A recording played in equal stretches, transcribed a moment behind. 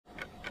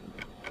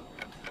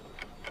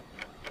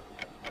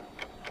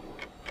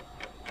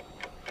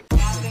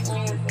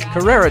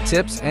Karera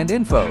tips and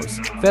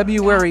infos,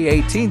 February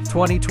 18,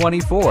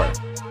 2024.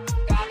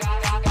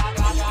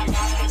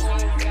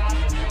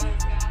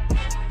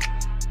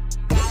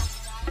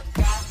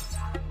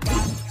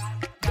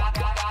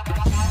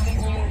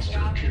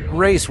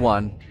 Race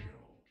 1.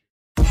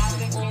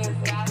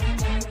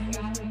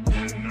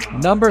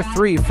 Number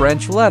 3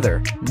 French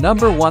Leather.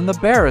 Number 1 The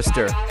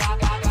Barrister.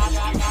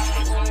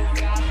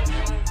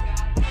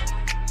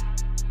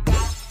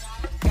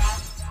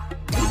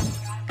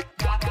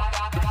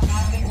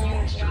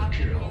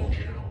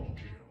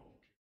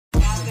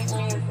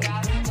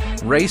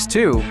 Race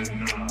 2.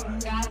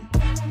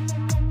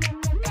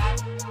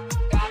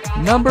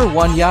 Number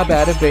 1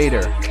 Yabata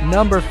Bader.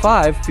 Number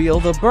 5 Feel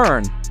the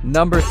Burn.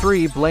 Number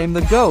 3 Blame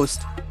the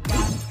Ghost.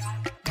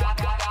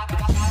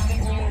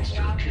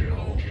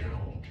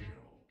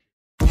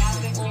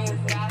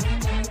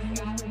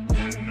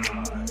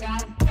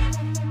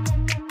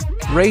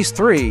 Race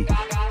 3.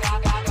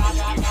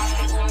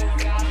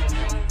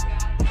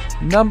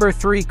 Number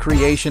 3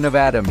 Creation of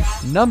Adam.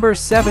 Number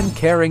 7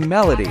 Caring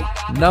Melody.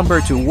 Number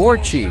 2 War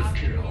Chief.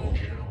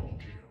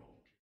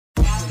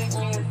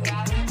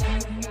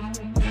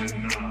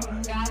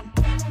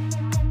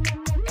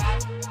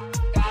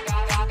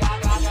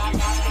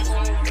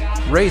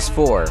 Race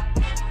 4.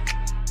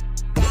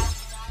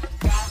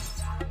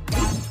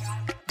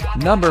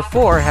 Number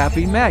 4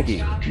 Happy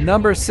Maggie.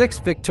 Number 6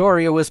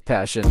 Victoria Was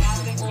Passion.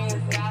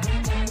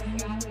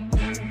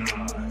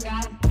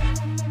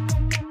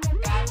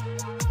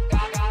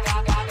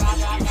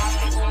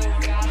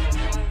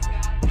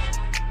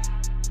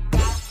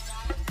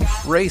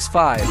 Race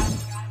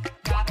 5.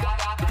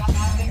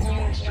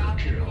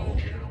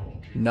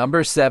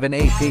 Number 7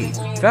 AP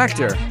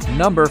Factor.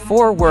 Number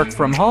 4 Work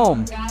From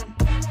Home.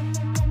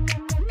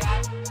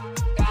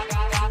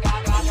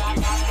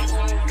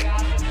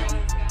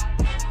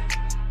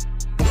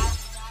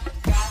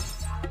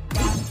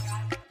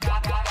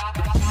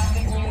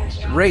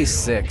 Race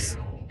 6.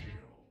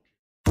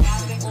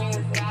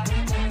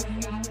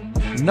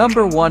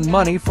 Number 1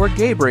 Money for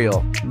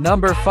Gabriel.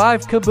 Number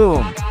 5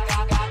 Kaboom.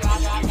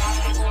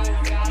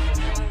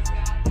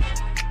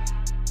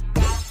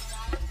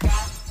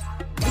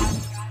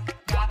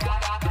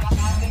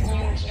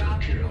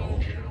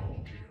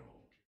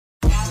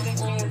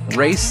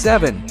 Race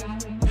 7.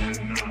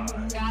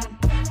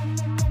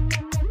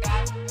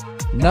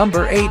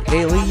 Number 8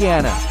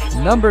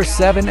 Aliana. Number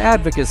 7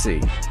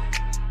 Advocacy.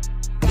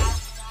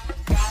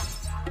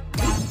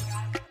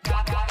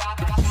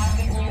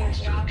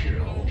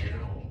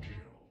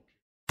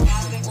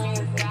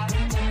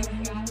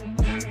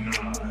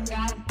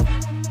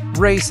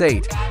 Race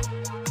 8.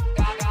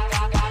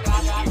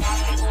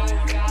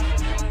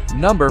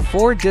 Number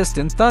 4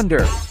 Distant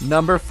Thunder.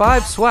 Number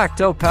 5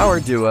 Swakto Power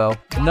Duo.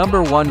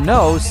 Number 1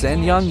 No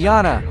Sen Young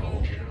Yana.